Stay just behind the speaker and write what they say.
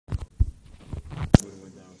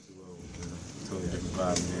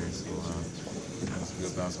5 years. So it's a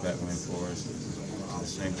good bounce back win for us. The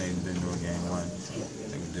same thing we did during game 1. I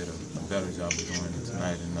think we did a better job of doing it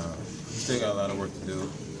tonight, and we still got a lot of work to do.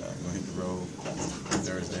 We're going to hit the road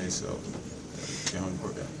Thursday, so get home for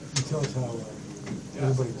that. Tell us how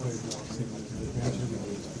everybody played well. The advantage of the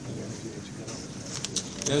energy that you got.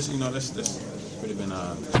 Yes, that's really been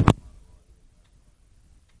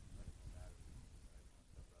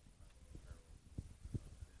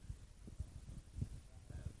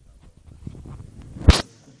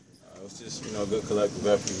it's just, good collective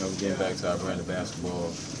effort, getting back to our brand of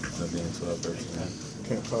basketball, being 12 personnel.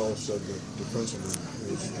 Kent Powell said that defensively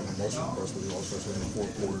he was most impressed with you, especially in the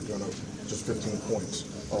fourth quarter, got up just 15 points.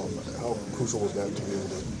 How crucial was that to be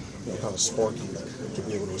able to kind of spark you to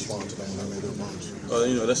be able to respond to them when they made their runs?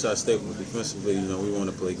 Well, that's our staple. Defensively, we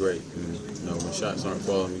want to play great. And, when shots aren't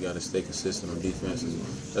falling, we got to stay consistent on defense. And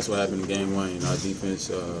that's what happened in game 1. Our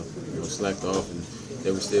defense, slacked off, and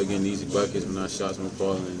they were still getting easy buckets when our shots weren't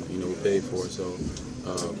falling, and we paid for it. So,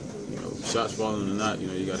 shots falling or not,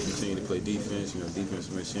 you got to continue to play defense. Defense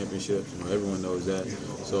wins championships. Everyone knows that.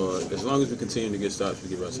 So as long as we continue to get stops, we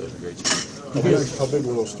give ourselves a great chance. How big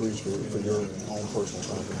were those threes for your own personal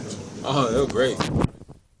confidence? Oh, they were great.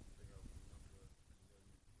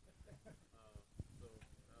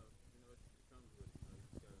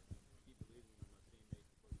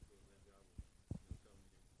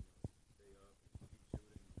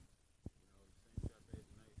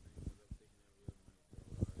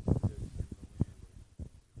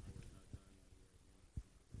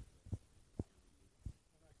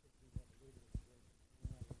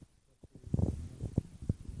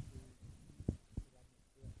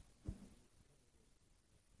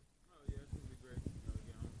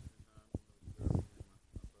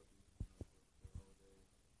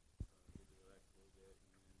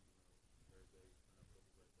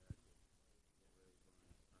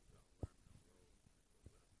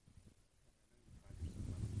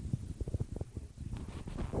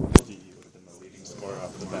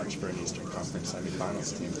 For an Eastern Conference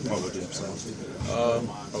semifinals team. What would you have said?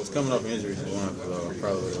 I was coming off injury for one, so I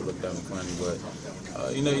probably would have looked at him funny, but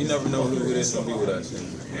you never know who it is going to be with us.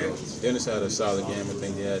 And, Dennis had a solid game. I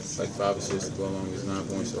think he had like 5 assists to go along with his 9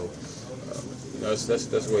 points. So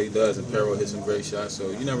that's what he does. And Perro hit some great shots.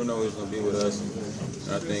 So you never know who's going to be with us.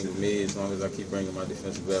 And I think with me, as long as I keep bringing my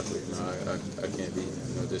defensive effort, I can't be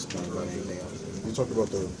disappointed about anything else. You talked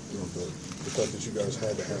about the fact that you guys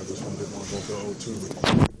had to have this one, didn't want to go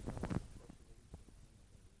for 0-2.